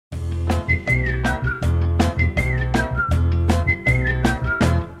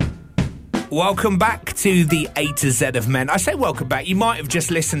Welcome back to the A to Z of Men. I say welcome back. You might have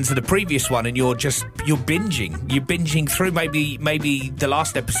just listened to the previous one and you're binging. You're binging through. Maybe the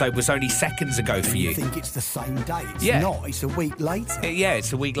last episode was only seconds ago for you. I think it's the same day. It's not. It's a week later. Yeah,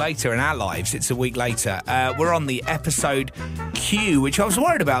 it's a week later in our lives. It's a week later. We're on the episode Q, which I was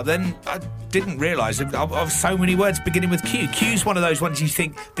worried about then. I didn't realise I've so many words beginning with Q. Q's one of those ones you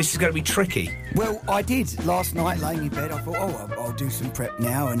think this is going to be tricky. Well, I did last night laying in bed. I thought, I'll do some prep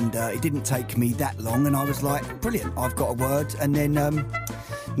now, and it didn't take me that long, and I was like, brilliant, I've got a word, and then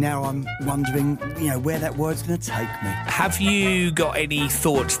now I'm wondering, where that word's going to take me. Have you got any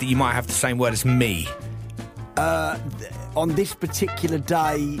thoughts that you might have the same word as me? On this particular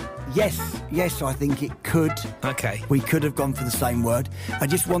day, yes, I think it could. Okay. We could have gone for the same word. I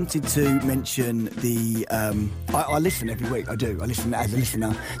just wanted to mention the... I listen every week, I do. I listen as a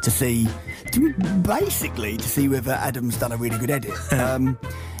listener to see whether Adam's done a really good edit.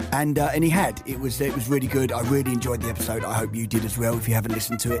 And he had. It was really good. I really enjoyed the episode. I hope you did as well if you haven't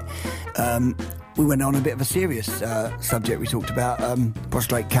listened to it. We went on a bit of a serious subject. We talked about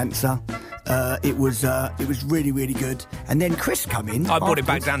prostate cancer. It was really, really good. And then Chris come in. I brought it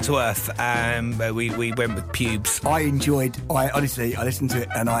back down to earth. We went with pubes. I honestly, I listened to it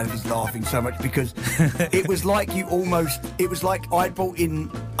and I was laughing so much because it was like I'd brought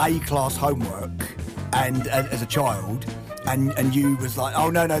in A-class homework and as a child. And you was like, oh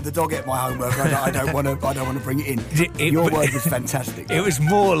no, the dog ate my homework. I don't want to bring it in. Your word was fantastic. It was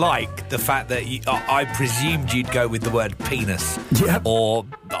more like the fact that I presumed you'd go with the word penis, or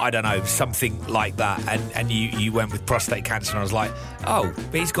I don't know, something like that. And you went with prostate cancer, and I was like, oh,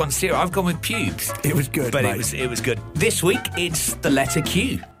 but he's gone serious. I've gone with pubes. It was good, but mate. it was good. This week it's the letter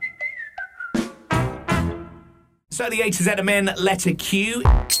Q. So the A to Z of Men, letter Q.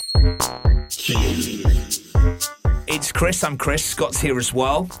 It's Chris. I'm Chris. Scott's here as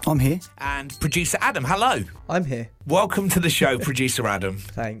well. I'm here. And producer Adam. Hello. I'm here. Welcome to the show, producer Adam.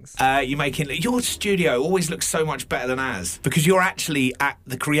 Thanks. Your studio always looks so much better than ours because you're actually at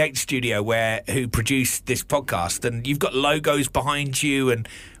the Create studio who produced this podcast, and you've got logos behind you, and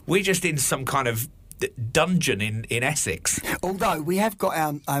we're just in some kind of dungeon in Essex. Although we have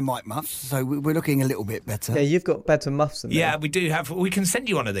got our mic muffs, so we're looking a little bit better. Yeah, you've got better muffs than me. Yeah, we do have. We can send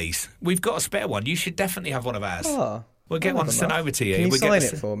you one of these. We've got a spare one. You should definitely have one of ours. Oh, we'll get one sent over to you. Can you sign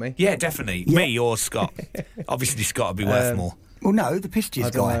it for me? Yeah, definitely. Yeah. Me or Scott. Obviously, Scott would be worth more. Well, no, the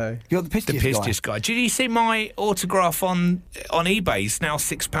Pistius guy. Know. You're the Pistius guy. Did you see my autograph on eBay? It's now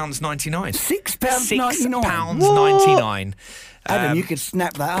 £6.99. £6.99? £6.99. Adam, you could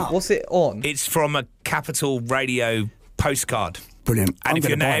snap that up. What's it on? It's from a Capital Radio postcard. Brilliant. And if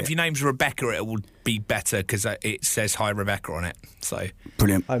your name's Rebecca, it will be better because it says "Hi Rebecca" on it. So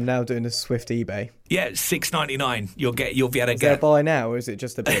brilliant. I'm now doing a swift eBay. Yeah, £6.99. You'll be able to get. Is there buy now, or is it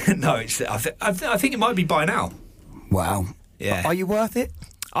just a bit? No, I think it might be buy now. Wow. Yeah. Are you worth it?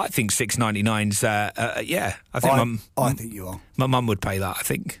 I think £6.99's. Yeah, I think you are. My mum would pay that. I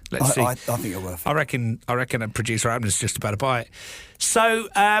think. Let's see. I think you're worth it. I reckon a producer Adam's just about to buy it. So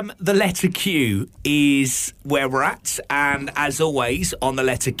the letter Q is where we're at, and as always on the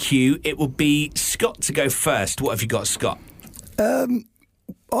letter Q, it will be Scott to go first. What have you got, Scott?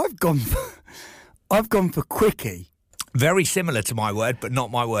 I've gone for quickie. Very similar to my word, but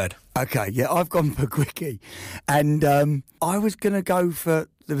not my word. Okay, yeah, I've gone for quickie. And I was going to go for...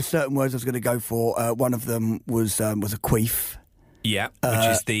 There were certain words I was going to go for. One of them was a queef. Yeah,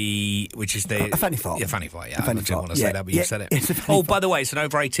 which is the... A fanny fart. Yeah, fanny fart, yeah. A fanny I didn't fart. want to say that, but you said it. By the way, it's an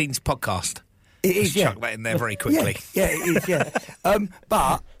over-18s podcast. It is, Just chuck that in there very quickly. Yeah, it is, yeah.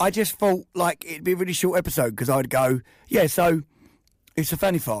 But I just thought, it'd be a really short episode because I'd go, yeah, so it's a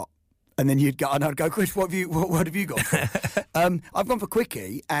fanny fart. And then you'd go, and I'd go, Chris, what have you got? I've gone for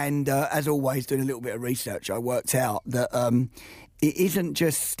quickie, and as always, doing a little bit of research, I worked out that it isn't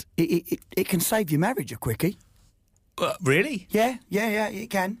just it can save your marriage. A quickie. Really? Yeah, it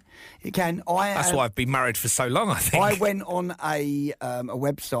can. That's why I've been married for so long, I think. I went on a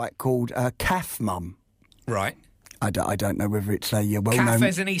website called Caf Mum. Right. I don't know whether it's a well-known... Caf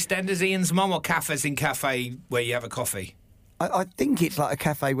as in EastEnders, Ian's mum, or caf as in cafe where you have a coffee? I think it's like a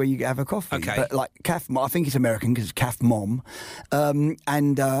cafe where you have a coffee. Okay. But like Caf, I think it's American because it's Caf Mom.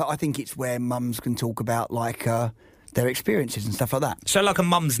 And I think it's where mums can talk about their experiences and stuff like that. So like a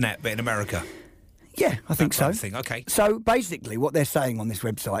mum's net, but in America? Yeah, I think so. Okay. So basically what they're saying on this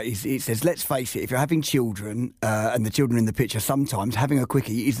website is it says, let's face it, if you're having children, and the children in the picture, sometimes having a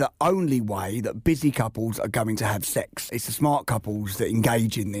quickie is the only way that busy couples are going to have sex. It's the smart couples that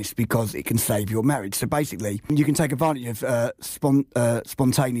engage in this because it can save your marriage. So basically, you can take advantage of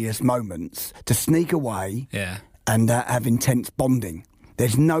spontaneous moments to sneak away and have intense bonding.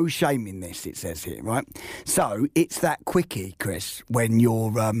 There's no shame in this, it says here, right? So it's that quickie, Chris, when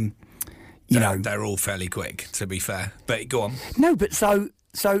you're, you know... They're all fairly quick, to be fair. But go on. No, but so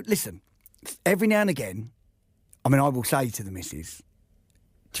listen, every now and again, I mean, I will say to the missus,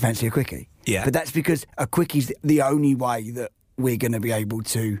 do you fancy a quickie? Yeah. But that's because a quickie's the only way that we're going to be able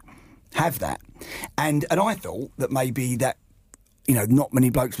to have that. And I thought that maybe that, you know, not many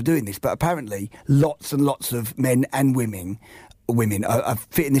blokes were doing this, but apparently lots and lots of men and women are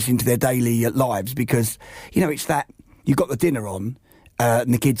fitting this into their daily lives because, you know, it's that you've got the dinner on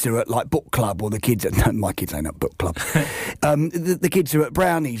and the kids are at like book club or the kids at, no, my kids ain't at book club. The kids are at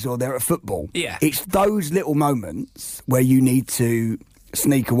brownies or they're at football. Yeah. It's those little moments where you need to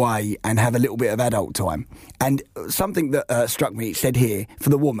sneak away and have a little bit of adult time. And something that struck me, it said here, for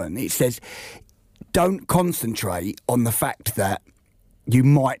the woman, it says, don't concentrate on the fact that you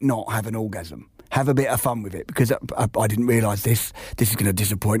might not have an orgasm. Have a bit of fun with it, because I didn't realise this. This is going to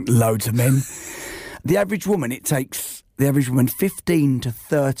disappoint loads of men. The average woman, it takes the average woman 15 to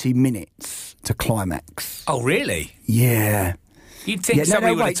 30 minutes to climax. Oh, really? Yeah. You'd think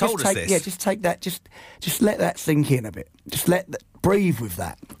somebody would have told us this. Yeah, just take that. Just let that sink in a bit. Just breathe with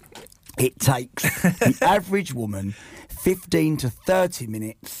that. It takes the average woman 15 to 30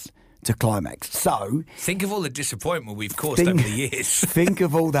 minutes to climax. So think of all the disappointment we've caused over the years. Think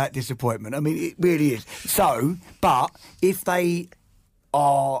of all that disappointment. I mean, it really is. So, but if they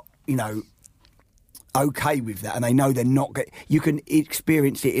are, you know, okay with that and they know they're not you can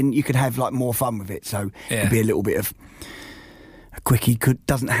experience it and you can have like more fun with it. So it could be a little bit of a quickie.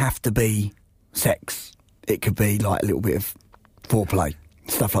 Doesn't have to be sex. It could be like a little bit of foreplay,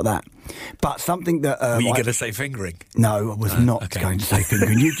 stuff like that. But something that... were you going to say fingering? No, I was not going to say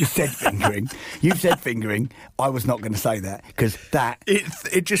fingering. You just said fingering. You said fingering. I was not going to say that, because that...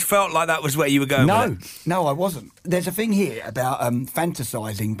 It just felt like that was where you were going with it. No, I wasn't. There's a thing here about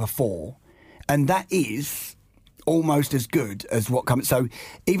fantasising before, and that is almost as good as what comes... So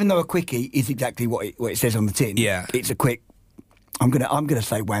even though a quickie is exactly what it says on the tin, it's a quick... I'm gonna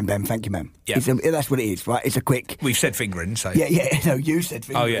say wham bam, thank you, ma'am. Yeah. That's what it is, right? It's a quick. We've said fingering, so yeah. No, you said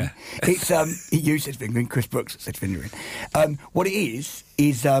fingering. Oh yeah. It's you said fingering. Chris Brooks said fingering. What it is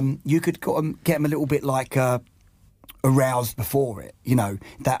you could get them a little bit like aroused before it. You know,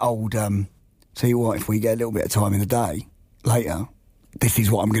 that old. Tell you what, if we get a little bit of time in the day later, this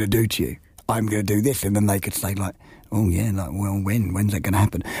is what I'm going to do to you. I'm going to do this, and then they could say like, oh yeah, like well, when's that going to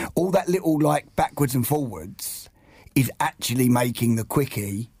happen? All that little like backwards and forwards is actually making the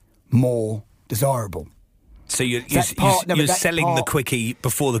quickie more desirable. So you're selling the quickie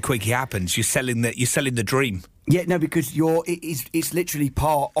before the quickie happens. You're selling the dream. Yeah, no, because it's literally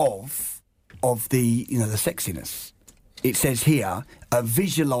part of the the sexiness. It says here,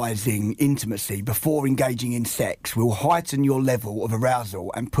 visualising intimacy before engaging in sex will heighten your level of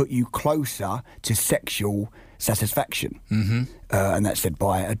arousal and put you closer to sexual satisfaction. Mm-hmm. And that's said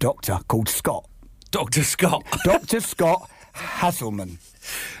by a doctor called Scott. Dr. Scott. Dr. Scott Hasselman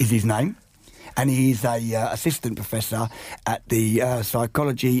is his name, and he's a assistant professor at the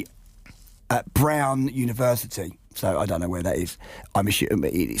psychology at Brown University. So I don't know where that is. I'm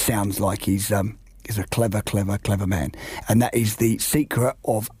assuming it sounds like he's a clever man, and that is the secret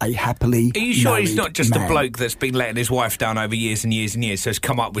of a happily. Are you sure he's not just man. A bloke that's been letting his wife down over years and years and years, so has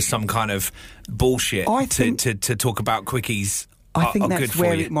come up with some kind of bullshit to talk about quickies? I think that's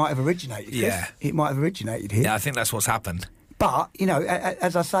where it might have originated. Yeah. It might have originated here. Yeah, I think that's what's happened. But,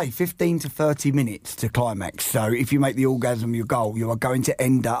 as I say, 15 to 30 minutes to climax. So if you make the orgasm your goal, you are going to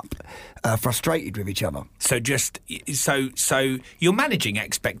end up frustrated with each other. So so you're managing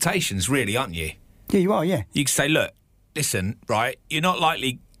expectations, really, aren't you? Yeah, you are, yeah. You can say, look, listen, right, you're not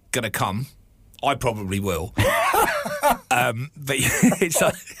likely going to come. I probably will. But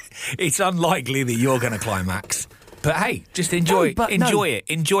it's unlikely that you're going to climax. But hey, just enjoy it.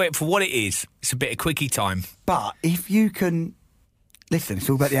 Enjoy it for what it is. It's a bit of quickie time. But if you can... Listen, it's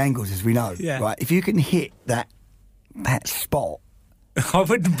all about the angles, as we know. Yeah. Right? If you can hit that spot... I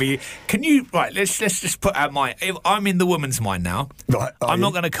wouldn't be... Can you... Right, let's just put our mind... If I'm in the woman's mind now. Right. I'm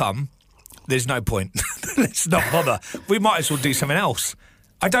not going to come. There's no point. Let's not bother. We might as well do something else.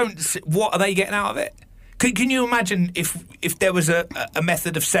 What are they getting out of it? Can you imagine if there was a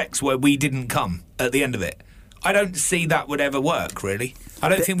method of sex where we didn't come at the end of it? I don't see that would ever work, really. I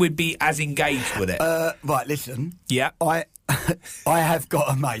don't think we'd be as engaged with it. Right, listen. Yeah. I have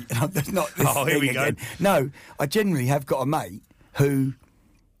got a mate. There's not this here we again. go. No, I generally have got a mate who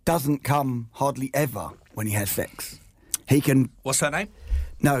doesn't come hardly ever when he has sex. He can... What's her name?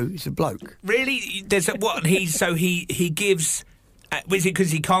 No, he's a bloke. Really? He gives... is it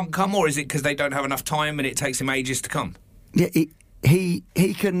because he can't come, or is it because they don't have enough time and it takes him ages to come? Yeah, he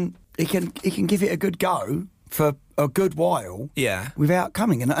can give it a good go for a good while, without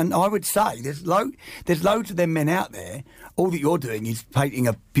coming. And I would say there's loads of them men out there. All that you're doing is painting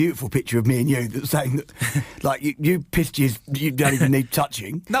a beautiful picture of me and you, that's saying that, like, you pistachios, you don't even need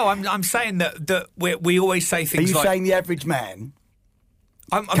touching. No, I'm saying that we always say things. Are you like, saying the average man?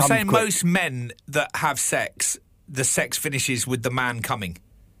 I'm saying most men that have sex, the sex finishes with the man coming.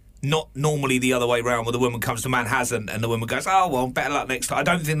 Not normally the other way round, where the woman comes, the man hasn't, and the woman goes, "Oh well, better luck next time." I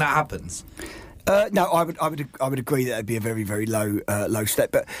don't think that happens. No, I would agree that would be a very, very low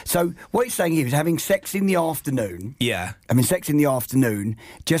step. But so what he's saying here is having sex in the afternoon. Yeah, sex in the afternoon,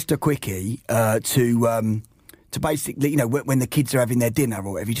 just a quickie to basically, when the kids are having their dinner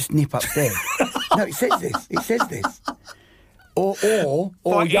or whatever, you just nip upstairs. No, it says this. Or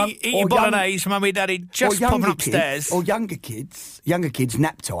eat bolognese, mummy, daddy, just popping upstairs. Or younger kids,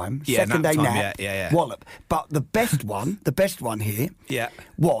 nap time, second nap day time, nap, yeah. wallop. But the best one here,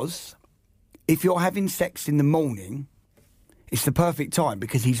 was if you're having sex in the morning, it's the perfect time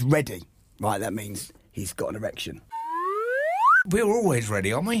because he's ready. Right, that means he's got an erection. We're always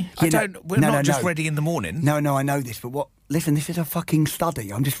ready, aren't we? We're not just ready in the morning. No, I know this, but listen, this is a fucking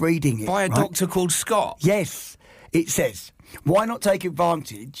study. I'm just reading it. By a doctor called Scott. Yes. It says, why not take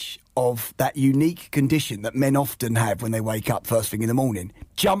advantage of that unique condition that men often have when they wake up first thing in the morning?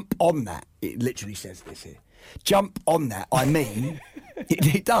 Jump on that. It literally says this here. Jump on that. I mean,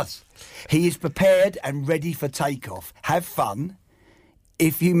 it does. He is prepared and ready for takeoff. Have fun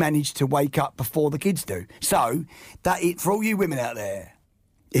if you manage to wake up before the kids do. So, for all you women out there,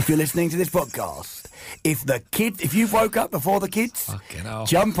 if you're listening to this podcast, if you've woke up before the kids,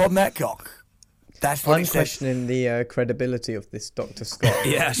 jump on that cock. That's what I'm questioning the credibility of this Dr. Scott.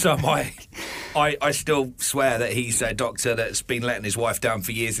 Yeah, so am I. I still swear that he's a doctor that's been letting his wife down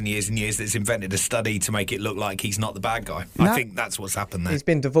for years and years and years, that's invented a study to make it look like he's not the bad guy. No. I think that's what's happened there. He's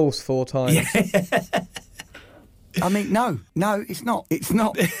been divorced 4 times. Yeah. I mean, no, it's not. It's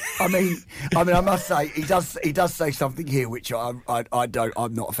not. I mean, I must say, he does say something here which I'm not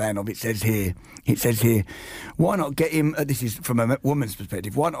a fan of. It says here, why not get him? This is from a woman's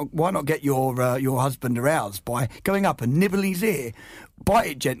perspective. Why not get your husband aroused by going up and nibble his ear,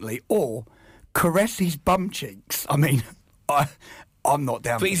 bite it gently, or caress his bum cheeks? I mean, I'm not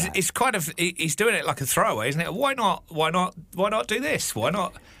down. But for that. It's kind of he's doing it like a throwaway, isn't it? Why not do this? Why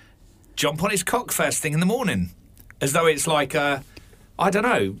not jump on his cock first thing in the morning? As though it's like I don't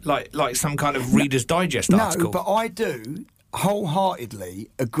know, like some kind of Reader's Digest article. No, but I do wholeheartedly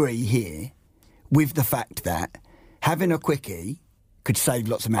agree here with the fact that having a quickie could save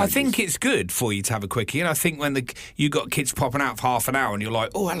lots of marriages. I think it's good for you to have a quickie, and I think when you got kids popping out for half an hour, and you're like,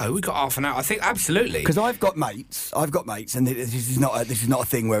 "Oh, hello, we got half an hour." I think absolutely, because I've got mates, and this is not a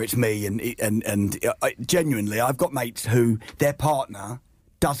thing where it's me, and genuinely, I've got mates who their partner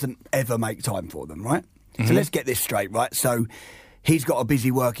doesn't ever make time for them, right? Mm-hmm. So let's get this straight, right? So he's got a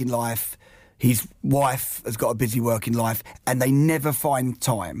busy working life, his wife has got a busy working life, and they never find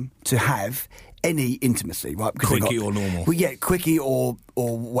time to have any intimacy, right? Because quickie or normal. Well, yeah, quickie or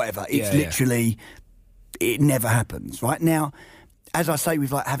whatever. It's literally, it never happens, right? Now, as I say,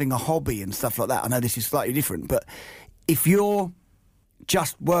 with like having a hobby and stuff like that, I know this is slightly different, but if you're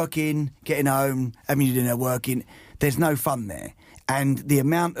just working, getting home, having your dinner, working, there's no fun there. And the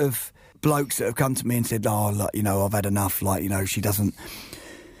amount of blokes that have come to me and said, I've had enough, she doesn't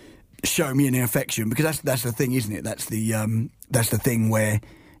show me any affection, because that's the thing, isn't it? That's the thing where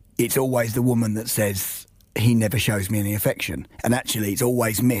it's always the woman that says, he never shows me any affection. And actually, it's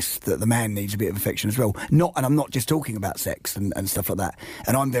always missed that the man needs a bit of affection as well. And I'm not just talking about sex and stuff like that.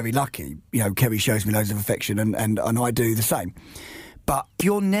 And I'm very lucky. Kerry shows me loads of affection and I do the same. But if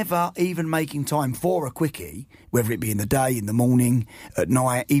you're never even making time for a quickie, whether it be in the day, in the morning, at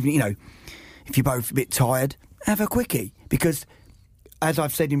night, even, if you're both a bit tired, have a quickie. Because, as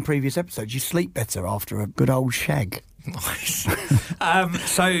I've said in previous episodes, you sleep better after a good old shag. Nice.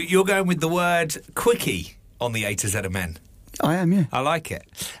 So you're going with the word quickie on the A to Z of Men? I am, yeah. I like it.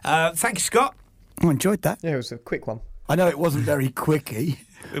 Thank you, Scott. I enjoyed that. Yeah, it was a quick one. I know it wasn't very quickie.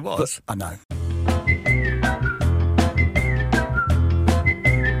 It was. I know.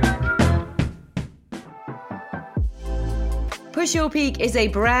 Push Your Peak is a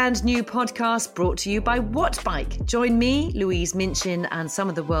brand new podcast brought to you by What Bike. Join me, Louise Minchin, and some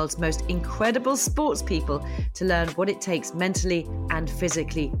of the world's most incredible sports people to learn what it takes mentally and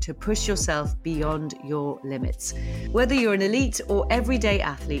physically to push yourself beyond your limits. Whether you're an elite or everyday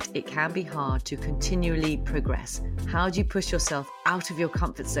athlete, it can be hard to continually progress. How do you push yourself out of your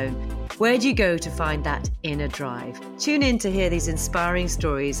comfort zone? Where do you go to find that inner drive? Tune in to hear these inspiring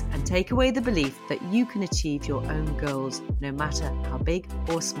stories and take away the belief that you can achieve your own goals, no matter how big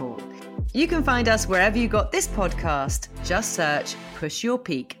or small. You can find us wherever you got this podcast. Just search Push Your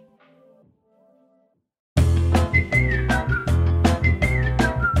Peak.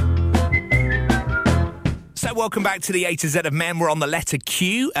 So welcome back to the A to Z of Men. We're on the letter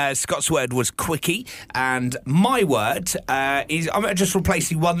Q. Scott's word was quickie, and my word is, I'm just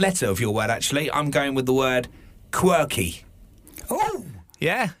replacing one letter of your word, actually. I'm going with the word quirky. Oh!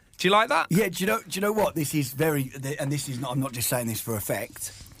 Yeah? Do you like that? Yeah, do you know what? This is very, and this is not, I'm not just saying this for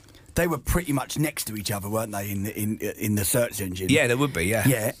effect. They were pretty much next to each other, weren't they, in the search engine? Yeah, there would be, yeah.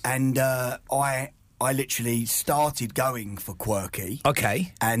 Yeah, and I literally started going for quirky.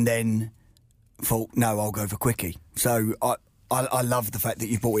 Okay. And then thought, no, I'll go for quickie. So I love the fact that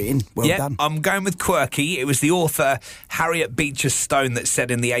you brought it in. Well done. I'm going with quirky. It was the author Harriet Beecher Stowe that said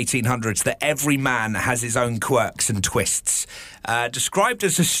in the 1800s that every man has his own quirks and twists, described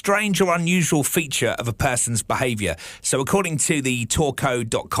as a strange or unusual feature of a person's behaviour. So according to the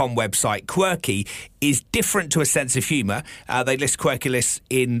Torco.com website, quirky is different to a sense of humour. They list quirkiness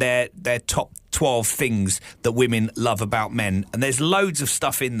in their top 12 things that women love about men. And there's loads of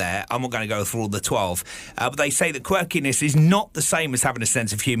stuff in there. I'm not going to go through all the 12. But they say that quirkiness is not the same as having a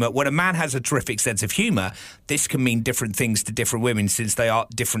sense of humour. When a man has a terrific sense of humour, this can mean different things to different women since they are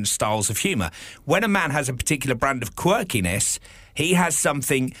different styles of humour. When a man has a particular brand of quirkiness, he has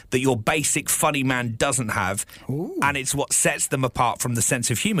something that your basic funny man doesn't have. Ooh. And it's what sets them apart from the sense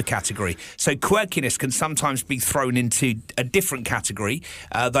of humour category. So quirkiness can sometimes be thrown into a different category,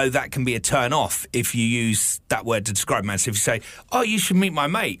 though that can be a turn-off if you use that word to describe a man. So if you say, oh, you should meet my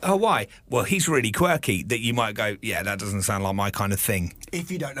mate. Oh, why? Well, he's really quirky. That you might go, yeah, that doesn't sound like my kind of thing.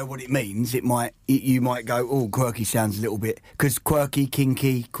 If you don't know what it means, you might go, oh, quirky sounds a little bit... Because quirky,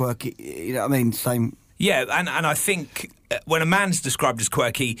 kinky, quirky, you know what I mean? Same... Yeah, and I think when a man's described as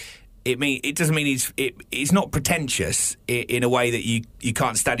quirky, it doesn't mean he's not pretentious in a way that you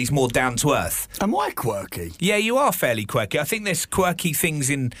can't stand. He's more down to earth. Am I quirky? Yeah, you are fairly quirky. I think there's quirky things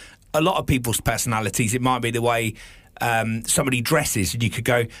in a lot of people's personalities. It might be the way somebody dresses, and you could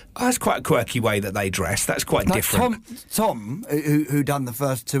go, oh, that's quite a quirky way that they dress. That's quite like different. Tom, who done the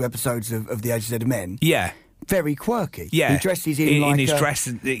first 2 episodes of the A to Z of Men. Yeah, very quirky. Yeah, he dresses in his dress.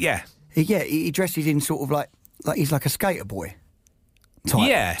 Yeah. Yeah, he dresses in sort of like he's like a skater boy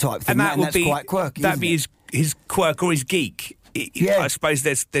type thing, and that's quite quirky. That'd be his quirk or his geek. I suppose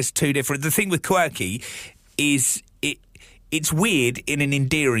there's two different. The thing with quirky is it's weird in an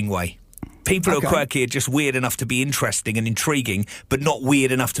endearing way. People who are quirky are just weird enough to be interesting and intriguing, but not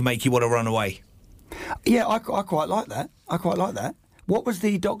weird enough to make you want to run away. Yeah, I quite like that. What was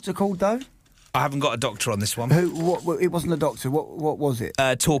the doctor called though? I haven't got a doctor on this one. It wasn't a doctor. What was it?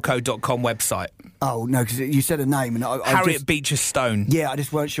 Torco.com website. Oh, no, because you said a name. And Harriet Beecher Stowe. Yeah, I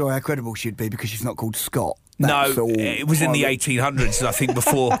just weren't sure how credible she'd be because she's not called Scott. It was in the 1800s, I think,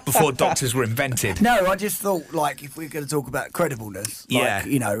 before doctors were invented. No, I just thought, like, if we're going to talk about credibleness,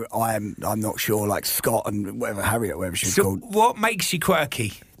 you know, I'm not sure, like, Scott and whatever she's called. What makes you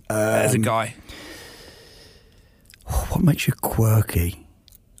quirky as a guy? What makes you quirky?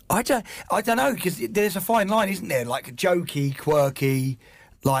 I don't know, because there's a fine line, isn't there? Like jokey, quirky,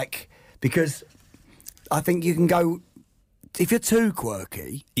 because I think you can go. If you're too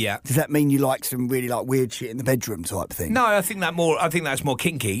quirky, does that mean you like some really weird shit in the bedroom type thing? No, I think that's more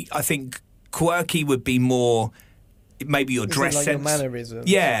kinky. I think quirky would be more maybe your dress sense. Your mannerisms.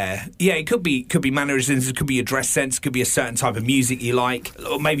 Yeah, it could be mannerisms. It could be your dress sense. It could be a certain type of music you like,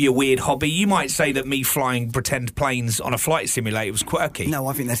 or maybe a weird hobby. You might say that me flying pretend planes on a flight simulator was quirky. No,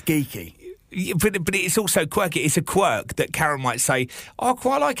 I think that's geeky. But it's also quirky. It's a quirk that Karen might say, oh, I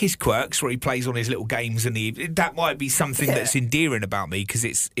quite like his quirks where he plays on his little games in the evening. That might be something that's endearing about me because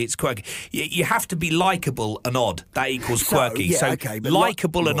it's quirky. You have to be likeable and odd. That equals quirky.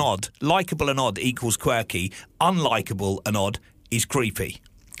 Likeable and odd equals quirky. Unlikable and odd is creepy.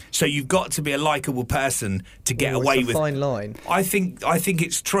 So you've got to be a likeable person to get away with. It's a fine line. I think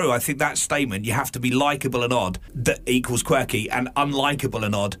it's true. I think that statement, you have to be likeable and odd, that equals quirky, and unlikable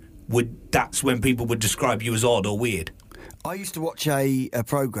and odd that's when people would describe you as odd or weird. I used to watch a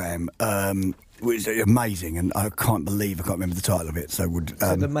programme which was amazing, and I can't remember the title of it. So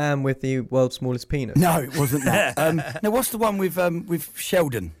the man with the world's smallest penis? No, it wasn't that. Now, what's the one with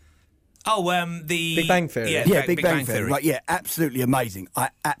Sheldon? Oh, the Big Bang Theory. Yeah, Big Bang Theory. Right, yeah, absolutely amazing.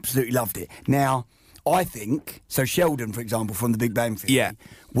 I absolutely loved it. Now, I think Sheldon, for example, from the Big Bang Theory,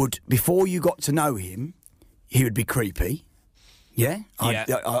 would, before you got to know him, he would be creepy. Yeah,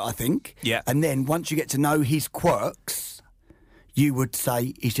 I think. Yeah. And then once you get to know his quirks, you would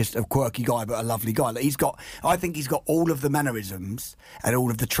say he's just a quirky guy, but a lovely guy. Like I think he's got all of the mannerisms and all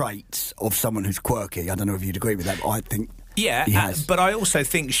of the traits of someone who's quirky. I don't know if you'd agree with that, but I think he has. But I also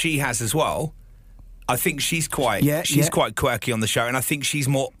think she has as well. I think she's quite quite quirky on the show, and I think she's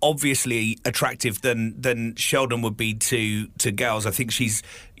more obviously attractive than Sheldon would be to girls. I think she's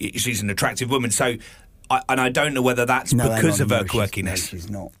an attractive woman. So, I don't know whether that's because of her quirkiness. She's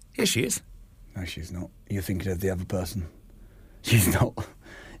not. Yes, she is. No, she's not. You're thinking of the other person. She's not.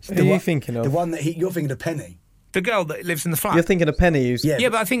 Who are you thinking of? The one that you're thinking of, Penny. The girl that lives in the flat. You're thinking of Penny, who's... Yeah,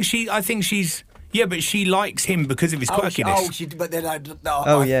 but I think she's... Yeah, but she likes him because of his quirkiness. But they don't...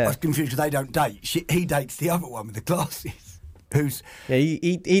 No, yeah. I was confused because they don't date. He dates the other one with the glasses. Who's... Yeah,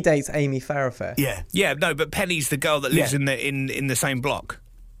 he dates Amy Farrah. Yeah. Yeah, no, but Penny's the girl that lives in the same block.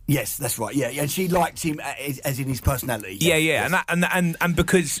 Yes, that's right. Yeah, and she likes him as in his personality. Yeah, yes. and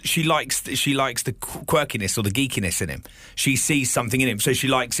because she likes the quirkiness or the geekiness in him, she sees something in him, so she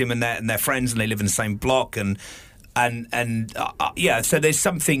likes him, and they're friends, and they live in the same block, and yeah. So there's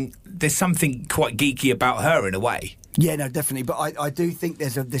something quite geeky about her in a way. Yeah, no, definitely. But I do think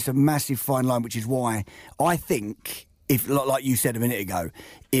there's a massive fine line, which is why I think if, like you said a minute ago,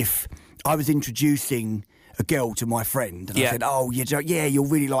 if I was introducing a girl to my friend and I said, "Oh, yeah, you'll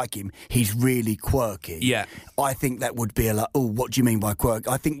really like him. He's really quirky." Yeah, I think that would be "Oh, what do you mean by quirk?"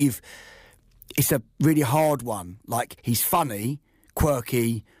 I think it's a really hard one. Like, he's funny,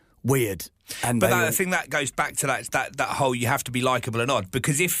 quirky, weird. But I think that goes back to that whole you have to be likeable and odd,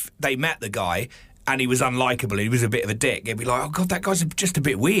 because if they met the guy and he was unlikable and he was a bit of a dick, it'd be like, oh God, that guy's just a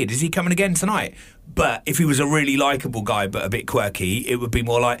bit weird. Is he coming again tonight? But if he was a really likeable guy but a bit quirky, it would be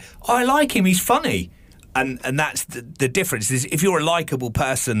more like, oh, I like him, he's funny. And that's the difference, is if you're a likeable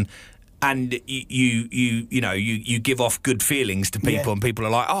person and you give off good feelings to people and people are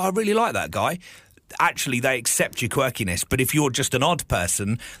like, oh, I really like that guy, actually they accept your quirkiness. But if you're just an odd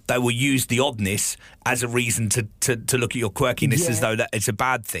person, they will use the oddness as a reason to look at your quirkiness as though that it's a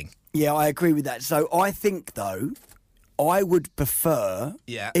bad thing. Yeah, I agree with that. So I think, though, I would prefer,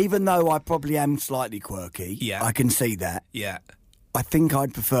 even though I probably am slightly quirky, I can see that. Yeah. I think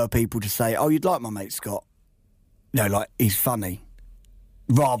I'd prefer people to say, oh, you'd like my mate Scott. No, like, he's funny,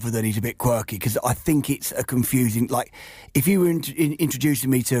 rather than he's a bit quirky, because I think it's a confusing... Like, if you were introducing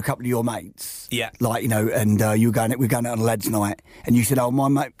me to a couple of your mates, like, and we're going out on a lads' night, and you said, oh, my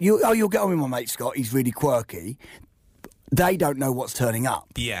mate, you'll get on with my mate Scott, he's really quirky, they don't know what's turning up.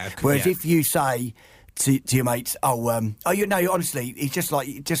 Yeah. Whereas if you say to your mates, honestly, he's just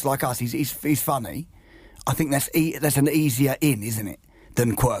like us, he's funny, I think that's an easier in, isn't it,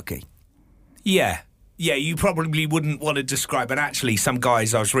 than quirky? Yeah. Yeah, you probably wouldn't want to describe... And actually, some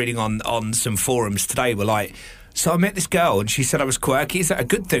guys I was reading on some forums today were like, so I met this girl and she said I was quirky. Is that a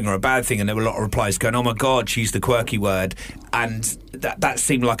good thing or a bad thing? And there were a lot of replies going, oh my God, she's the quirky word. And that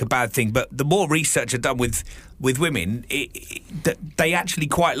seemed like a bad thing. But the more research I've done with women, they actually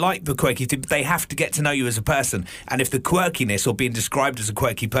quite like the quirky thing. They have to get to know you as a person. And if the quirkiness or being described as a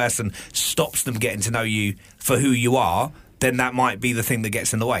quirky person stops them getting to know you for who you are, then that might be the thing that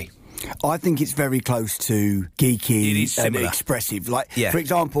gets in the way. I think it's very close to geeky and expressive. Like, for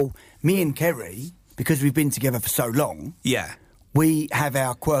example, me and Kerry, because we've been together for so long, we have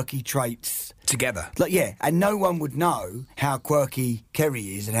our quirky traits together. Like, and no one would know how quirky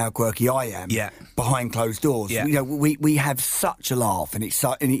Kerry is and how quirky I am behind closed doors. Yeah. We have such a laugh, and it's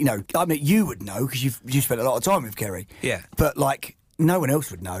so, and I mean, you would know because you spent a lot of time with Kerry. Yeah. But like, no one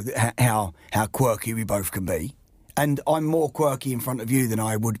else would know how quirky we both can be. And I'm more quirky in front of you than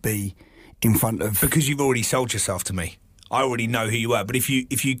I would be in front of... Because you've already sold yourself to me. I already know who you are. But if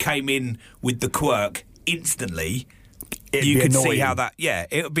you came in with the quirk instantly, you could see how that... Yeah,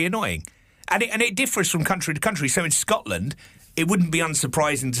 it would be annoying. And it differs from country to country. So in Scotland, it wouldn't be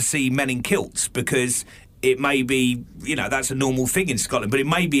unsurprising to see men in kilts, because it may be, that's a normal thing in Scotland, but it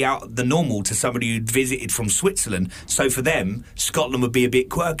may be out the normal to somebody who'd visited from Switzerland. So for them, Scotland would be a bit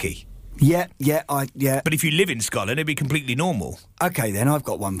quirky. Yeah. But if you live in Scotland, it'd be completely normal. Okay, then I've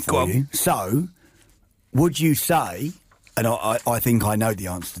got one for you. So, would you say, and I think I know the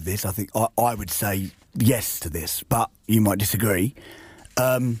answer to this, I think I would say yes to this, but you might disagree.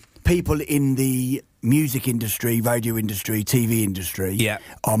 People in the music industry, radio industry, TV industry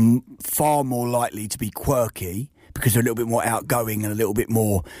are far more likely to be quirky because they're a little bit more outgoing and a little bit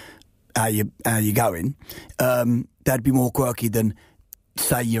more how you going. They'd be more quirky than,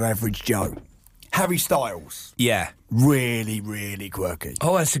 say, your average Joe. Harry Styles. Yeah. Really, really quirky.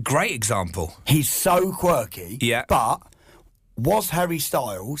 Oh, that's a great example. He's so quirky. Yeah. But was Harry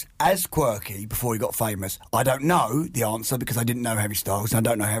Styles as quirky before he got famous? I don't know the answer because I didn't know Harry Styles and I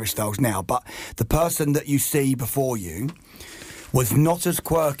don't know Harry Styles now. But the person that you see before you, was not as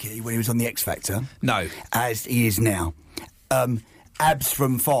quirky when he was on the X Factor. No. As he is now. Abs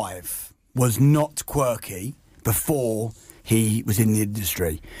from 5 was not quirky before he was in the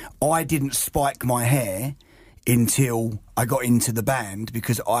industry. I didn't spike my hair until I got into the band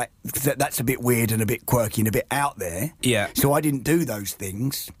because that's a bit weird and a bit quirky and a bit out there. Yeah. So I didn't do those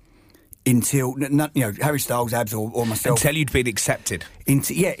things until Harry Styles, Abs, or myself. Until you'd been accepted.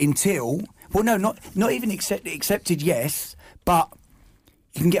 Until not even accepted. Yes, but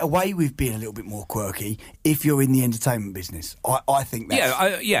you can get away with being a little bit more quirky if you're in the entertainment business. I think that's...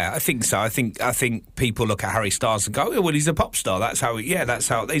 I think so. I think people look at Harry Styles and go, oh, well, he's a pop star. That's how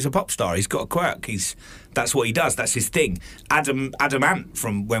he's a pop star. He's got a quirk. That's what he does. That's his thing. Adam Ant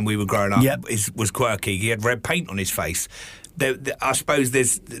from when we were growing up was quirky. He had red paint on his face. I suppose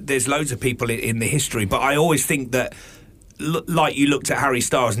there's loads of people in the history, but I always think that, like you looked at Harry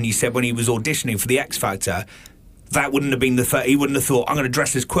Styles and you said when he was auditioning for the X Factor, that wouldn't have been he wouldn't have thought, I'm going to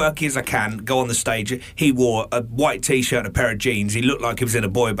dress as quirky as I can, go on the stage. He wore a white T-shirt and a pair of jeans. He looked like he was in a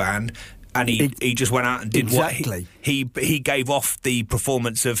boy band. And he just went out and did exactly. what he gave off the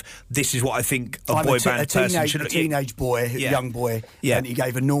performance of, this is what I think a boy band person should have. A teenage boy, young boy, and he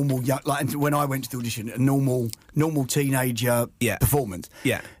gave a normal young, like when I went to the audition, a normal teenager performance.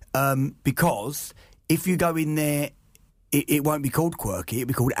 Yeah. Because if you go in there, it won't be called quirky; it'll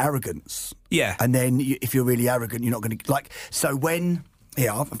be called arrogance. Yeah. And then if you're really arrogant, you're not going to like. So when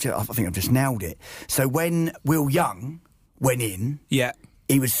I think I've just nailed it. So when Will Young went in,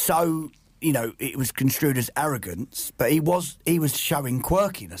 he was so. It was construed as arrogance, but he was showing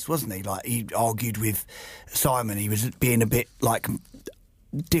quirkiness, wasn't he? Like, he argued with Simon. He was being a bit, like,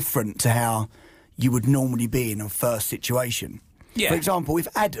 different to how you would normally be in a first situation. Yeah. For example, if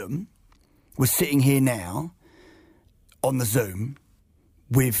Adam was sitting here now on the Zoom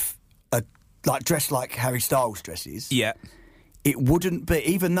with dressed like Harry Styles dresses, it wouldn't be,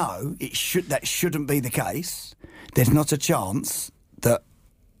 even though that shouldn't be the case, there's not a chance that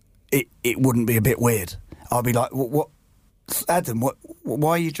it wouldn't be a bit weird. I'd be like, what Adam, why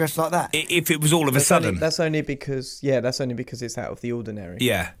are you dressed like that? If it was all of a sudden. That's only because it's out of the ordinary.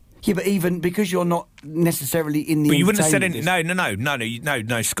 Yeah. Yeah, but even because you're not necessarily in the But you wouldn't have said anything.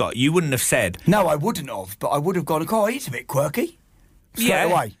 No, Scott. You wouldn't have said. No, I wouldn't have, but I would have gone, oh, he's a bit quirky. Straight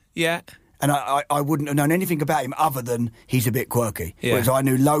away. Yeah. And I wouldn't have known anything about him other than he's a bit quirky. Yeah. Whereas I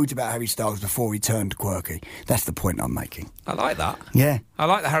knew loads about Harry Styles before he turned quirky. That's the point I'm making. I like that. Yeah. I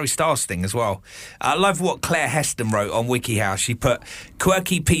like the Harry Styles thing as well. I love what Claire Heston wrote on WikiHow. She put,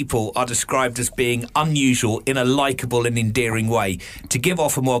 quirky people are described as being unusual in a likeable and endearing way. To give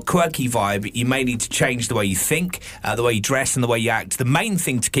off a more quirky vibe, you may need to change the way you think, the way you dress and the way you act. The main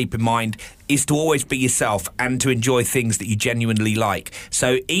thing to keep in mind is to always be yourself and to enjoy things that you genuinely like.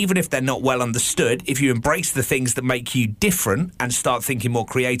 So even if they're not well understood, if you embrace the things that make you different and start thinking more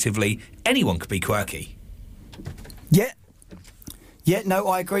creatively, anyone could be quirky. Yeah, no,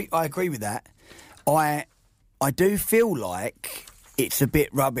 I agree. I agree with that. I do feel like it's a bit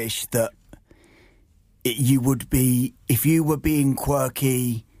rubbish that you would be, if you were being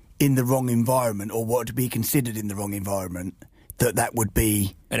quirky in the wrong environment or what to be considered in the wrong environment, that would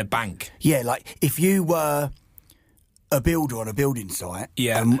be... In a bank. Yeah, like if you were a builder on a building site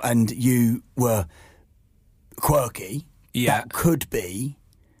and you were quirky, that could be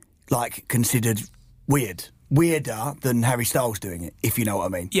like considered weirder than Harry Styles doing it, if you know what I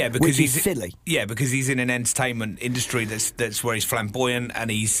mean. Yeah, because he's silly. Yeah, because he's in an entertainment industry that's where he's flamboyant and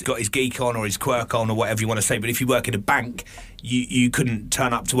he's got his geek on or his quirk on or whatever you want to say. But if you work in a bank, you couldn't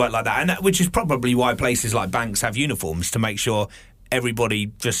turn up to work like that, and which is probably why places like banks have uniforms, to make sure everybody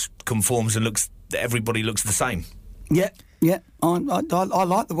just conforms and everybody looks the same. Yeah, I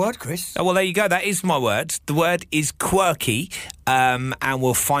like the word, Chris. Oh, well, there you go. That is my word. The word is quirky, and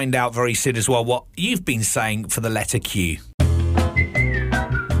we'll find out very soon as well what you've been saying for the letter Q.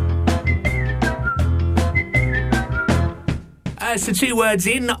 So 2 words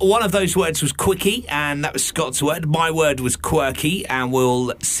in. One of those words was quickie, and that was Scott's word. My word was quirky, and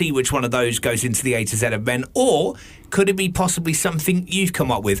we'll see which one of those goes into the A to Z of Ben. Or could it be possibly something you've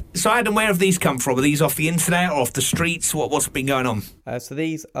come up with? So, Adam, where have these come from? Are these off the internet or off the streets? What's been going on? So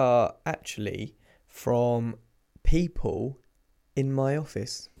these are actually from people in my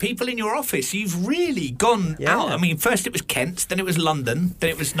office. People in your office? You've really gone out. I mean, first it was Kent, then it was London, then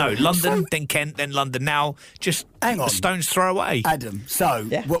it was London, then Kent, then London. Now, just a stone's throw away. Adam,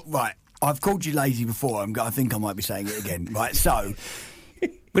 right, I've called you lazy before. I think I might be saying it again. Right, so...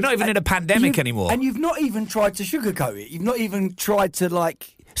 We're not even in a pandemic anymore. And you've not even tried to sugarcoat it. You've not even tried to,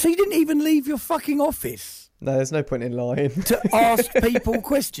 so you didn't even leave your fucking office. No, there's no point in lying. To ask people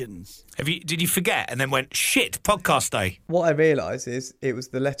questions. Did you forget and then went, shit, podcast day? What I realised is it was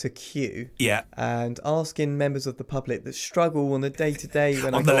the letter Q. Yeah. And asking members of the public that struggle on a day-to-day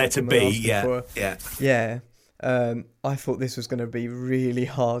when On I the go up letter to them and B, ask them yeah. Yeah. I thought this was going to be really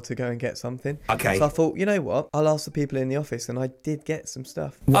hard to go and get something. Okay. So I thought, you know what? I'll ask the people in the office, and I did get some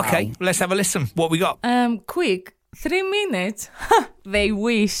stuff. Wow. Okay, let's have a listen. What we got? Quick, 3 minutes. They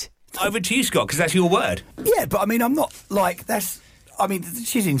wish. Over to you, Scott, because that's your word. Yeah, but I mean, I'm not like that's. I mean,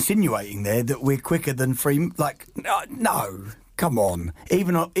 she's insinuating there that we're quicker than 3. Like, no, come on.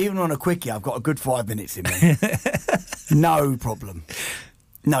 Even on a quickie, I've got a good 5 minutes in me. No problem.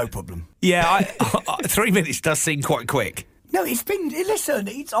 No problem. Yeah, 3 minutes does seem quite quick. No, it's been. Listen,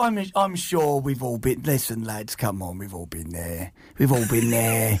 I'm sure we've all been. Listen, lads, come on, we've all been there. We've all been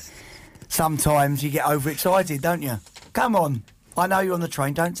there. Sometimes you get overexcited, don't you? Come on. I know you're on the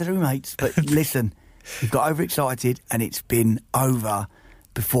train, don't tell your mates, but listen, you've got overexcited and it's been over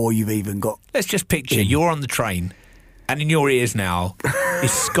before you've even got... Let's just picture you're on the train and in your ears now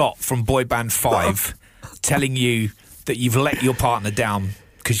is Scott from Boy Band 5 telling you that you've let your partner down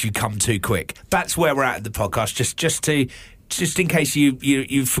because you come too quick. That's where we're at the podcast, just in case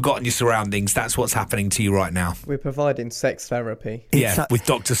you've forgotten your surroundings. That's what's happening to you right now. We're providing sex therapy. With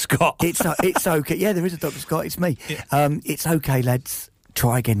Dr. Scott. It's okay. Yeah, there is a Dr. Scott. It's me. Yeah. It's okay, lads.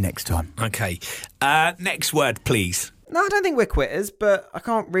 Try again next time. Okay. Next word, please. No, I don't think we're quitters, but I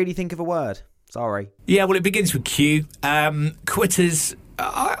can't really think of a word. Sorry. Yeah, well, it begins with Q. Quitters.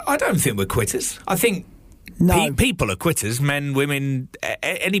 I don't think we're quitters. I think people are quitters. Men, women,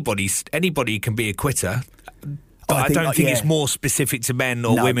 anybody can be a quitter. But I don't think it's more specific to men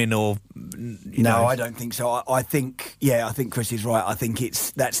or women or... No, I don't think so. I think Chris is right. I think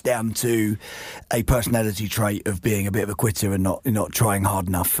that's down to a personality trait of being a bit of a quitter and not trying hard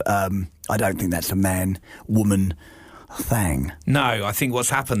enough. I don't think that's a man-woman thing. No, I think what's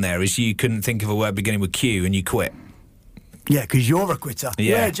happened there is you couldn't think of a word beginning with Q and you quit. Yeah, because you're a quitter.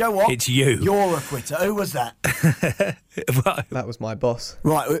 Yeah, Joe, what? It's you. You're a quitter. Who was that? That was my boss.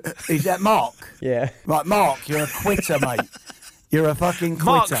 Right, is that Mark? Yeah. Right, Mark, you're a quitter, mate. You're a fucking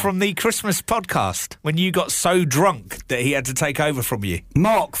quitter. Mark from the Christmas podcast, when you got so drunk that he had to take over from you.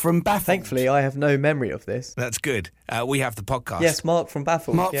 Mark from Baffled. Thankfully, I have no memory of this. That's good. We have the podcast. Yes, Mark from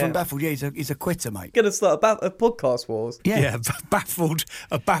Baffled. Mark from Baffled, yeah, he's a quitter, mate. Going to start a podcast wars. Yeah,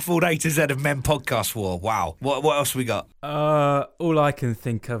 a baffled A to Z of Men podcast war. Wow. What else we got? All I can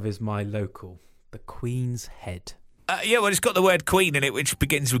think of is my local, the Queen's Head. Well, it's got the word Queen in it, which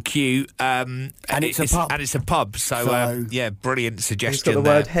begins with Q. And it's a pub. And it's a pub. So brilliant suggestion. It's got the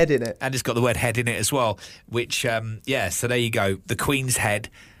word head in it. And it's got the word head in it as well, which, so there you go. The Queen's Head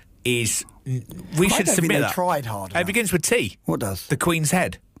is... We should submit that. Tried hard enough. It begins with T. What does? The Queen's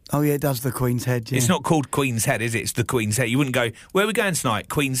Head. Oh, yeah, it does, the Queen's Head, yeah. It's not called Queen's Head, is it? It's the Queen's Head. You wouldn't go, where are we going tonight?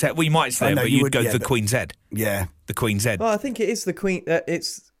 Queen's Head. Well, you might say but you'd go the Queen's Head. Yeah. The Queen's Head. Well, I think it is the Queen...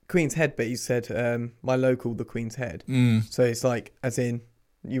 it's Queen's Head, but you said my local, the Queen's Head. So it's like, as in,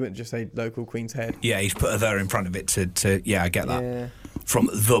 you wouldn't just say local Queen's Head. Yeah, he's put a there in front of it to I get that. Yeah. From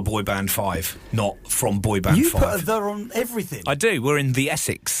the Boy Band 5, not from Boy Band 5. You put a there on everything. I do. We're in the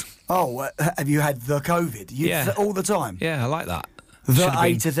Essex. Oh, have you had the COVID? All the time? Yeah, I like that. The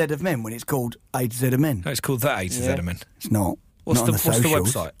A to Z of Men when it's called A to Z of Men. No, it's called the A to Z of Men. It's not. What's not the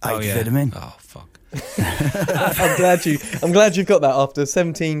website? A to Z of Men. Oh, fuck. I'm glad you've got that after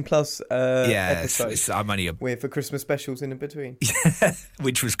 17 plus episodes. I'm only with the Christmas specials in between.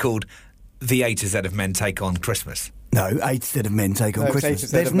 Which was called The A to Z of Men Take on Christmas. No, A to Z of Men Take on Christmas.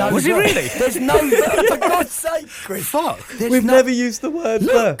 There's no. Was it really? There's no. For God's sake, Chris. Fuck. We've never used the word.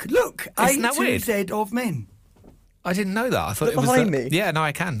 Look. Isn't A to Z of Men. I didn't know that. I thought Look it was behind me. Yeah, no,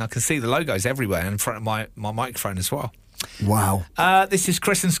 I can see the logos everywhere in front of my microphone as well. Wow. This is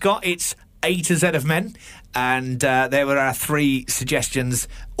Chris and Scott. It's A to Z of Men, and there were our 3 suggestions,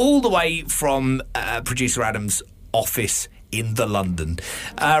 all the way from producer Adam's office in the London.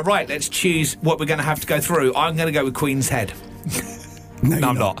 Right, let's choose what we're going to have to go through. I'm going to go with Queen's Head. No,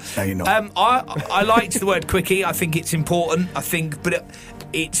 I'm not. No, you're not. I liked the word quickie. I think it's important. But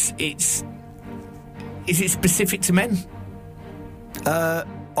it's is it specific to men?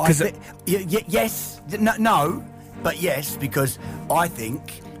 Yes. No, but yes, because I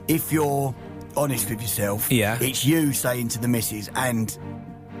think if you're honest with yourself, it's you saying to the missus, and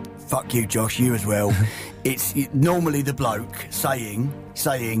fuck you, Josh, you as well. It's normally the bloke saying,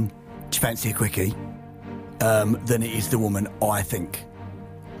 do you fancy a quickie? Than it is the woman. I think.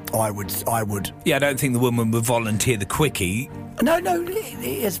 I would. Yeah, I don't think the woman would volunteer the quickie. No,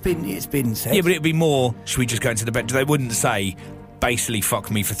 it's been said. Yeah, but it'd be more, should we just go into the bed? They wouldn't say, basically fuck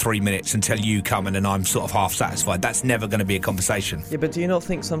me for 3 minutes until you come and then I'm sort of half satisfied. That's never going to be a conversation. Yeah, but do you not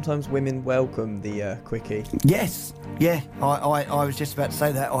think sometimes women welcome the quickie? Yes. Yeah. I was just about to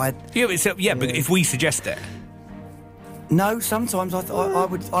say that. But if we suggest it. No, sometimes I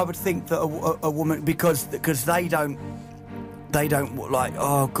would think that a woman, because they don't like,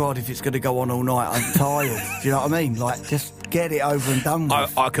 oh God, if it's going to go on all night, I'm tired. Do you know what I mean? Like, just get it over and done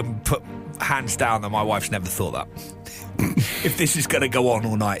with. I can put hands down that my wife's never thought that. If this is going to go on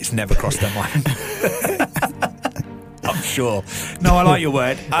all night, it's never crossed her mind. I'm sure. No, I like your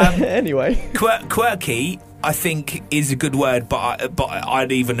word. Anyway. Quirky, I think, is a good word, but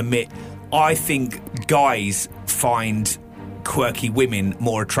I'd even admit, I think guys find quirky women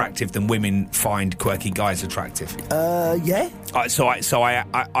more attractive than women find quirky guys attractive. Yeah. So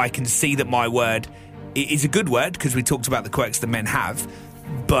I can see that my word is a good word because we talked about the quirks that men have,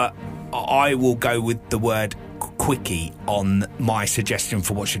 but I will go with the word quickie on my suggestion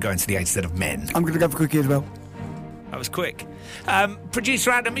for what should go into the A to Z of men. I'm going to go for quickie as well. That was quick.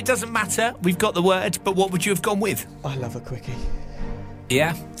 Producer Adam, it doesn't matter. We've got the word, but what would you have gone with? I love a quickie.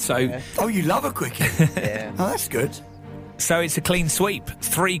 Yeah, so... Yeah. Oh, you love a quickie? Yeah. Oh, that's good. So it's a clean sweep.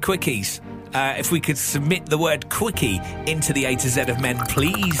 3 quickies. If we could submit the word quickie into the A to Z of men,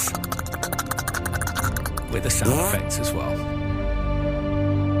 please. With the sound effects as well.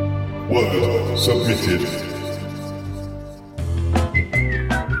 Word submitted.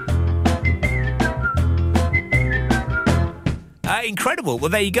 Incredible. Well,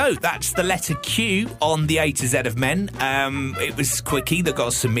 there you go. That's the letter Q on the A to Z of men. It was Quickie that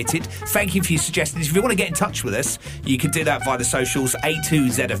got submitted. Thank you for your suggestions. If you want to get in touch with us, you can do that via the socials.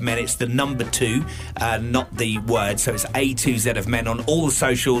 A2Z of men. It's the number 2, not the word. So it's A2Z of men on all the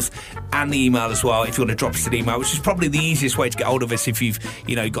socials and the email as well. If you want to drop us an email, which is probably the easiest way to get hold of us. If you've,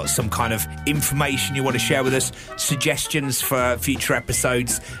 got some kind of information you want to share with us, suggestions for future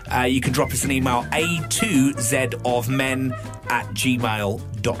episodes, you can drop us an email,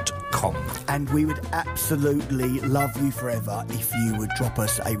 a2zofmen@gmail.com. And we would absolutely love you forever if you would drop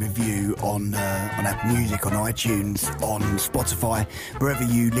us a review on Apple Music, on iTunes, on Spotify, wherever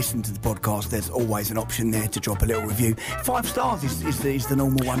you listen to the podcast. There's always an option there to drop a little review. 5 stars is the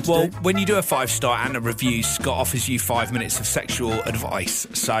normal one to do. Well, when you do a 5-star and a review, Scott offers you 5 minutes of sexual advice.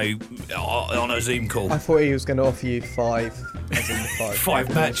 So on a Zoom call, I thought he was going to offer you 5. As in the 5.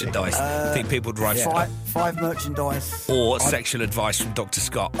 5 merchandise. I think people would write yeah. 5 merchandise. Or sexual advice from Dr.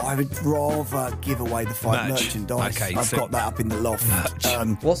 Scott. I would rather give away the 5 Merch. merchandise. Okay, I've got that up in the loft.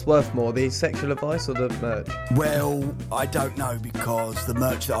 What's worth more, the sexual advice or the merch? Well, I don't know, because the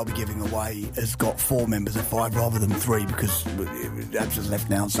merch that I'll be giving away has got 4 members of 5 rather than 3, because Abs has left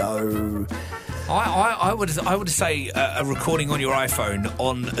now, so... I would say a recording on your iPhone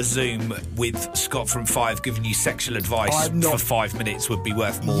on a Zoom with Scott from 5 giving you sexual advice for 5 minutes would be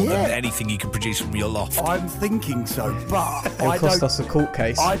worth more than anything you can produce from your loft. I'm thinking so, but It'll cost us a court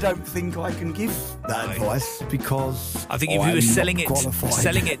case. I don't think I can give that advice, because I think if you were selling it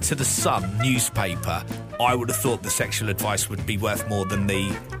to the Sun newspaper, I would have thought the sexual advice would be worth more than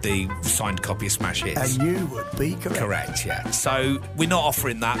the signed copy of Smash Hits. And you would be correct. Correct, yeah. So we're not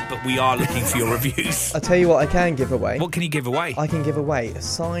offering that, but we are looking for your reviews. I'll tell you what I can give away. What can you give away? I can give away a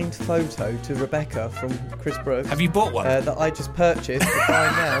signed photo to Rebecca from Chris Brooks. Have you bought one? That I just purchased to buy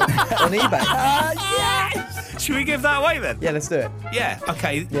now on eBay. Yes! Should we give that away then? Yeah, let's do it. Yeah,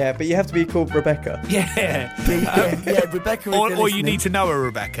 okay. Yeah, but you have to be called Rebecca. Yeah. Yeah, Rebecca. Or you need to know a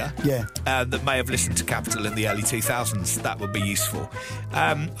Rebecca. Yeah. That may have listened to Capital in the early 2000s. That would be useful.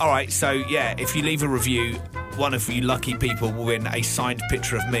 All right, so yeah, if you leave a review, one of you lucky people will win a signed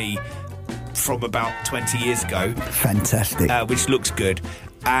picture of me from about 20 years ago. Fantastic. Which looks good.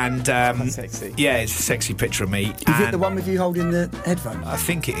 And That's sexy. yeah, it's a sexy picture of me. Is it the one with you holding the headphone? I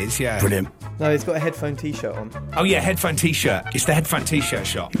think it is, yeah. Brilliant. No, he's got a headphone T-shirt on. Oh yeah, headphone T-shirt. It's the headphone T-shirt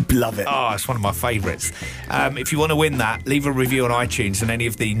shop. Love it. Oh, it's one of my favourites. If you want to win that, leave a review on iTunes, and any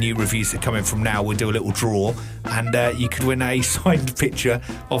of the new reviews that come in from now, we'll do a little draw, and you could win a signed picture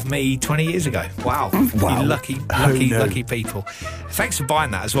of me 20 years ago. Wow. Wow. You lucky people. Thanks for buying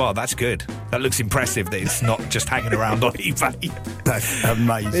that as well. That's good. That looks impressive that it's not just hanging around on eBay. That's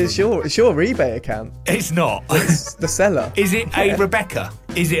amazing. It's your eBay account. It's not. It's the seller. Is it a Rebecca?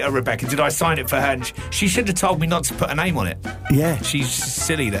 Is it a Rebecca? Did I sign it for her? And she should have told me not to put a name on it. Yeah. She's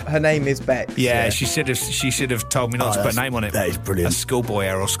silly that. Her name is Bex. Yeah, she should have told me not to put a name on it. That is brilliant. A schoolboy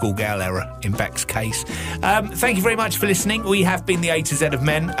error or schoolgirl error in Beck's case. Thank you very much for listening. We have been the A to Z of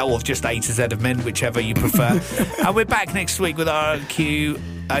Men, or just A to Z of Men, whichever you prefer. And we're back next week with our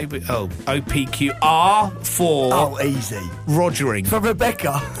OPQR for easy. Rogering. For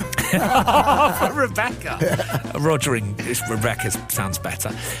Rebecca. For Rebecca. Rogering Rebecca sounds better.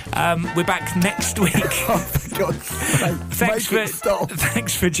 We're back next week. Oh, for God's sake.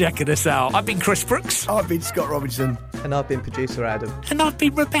 Thanks for checking us out. I've been Chris Brooks. I've been Scott Robinson. And I've been producer Adam. And I've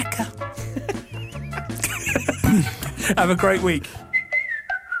been Rebecca. Have a great week.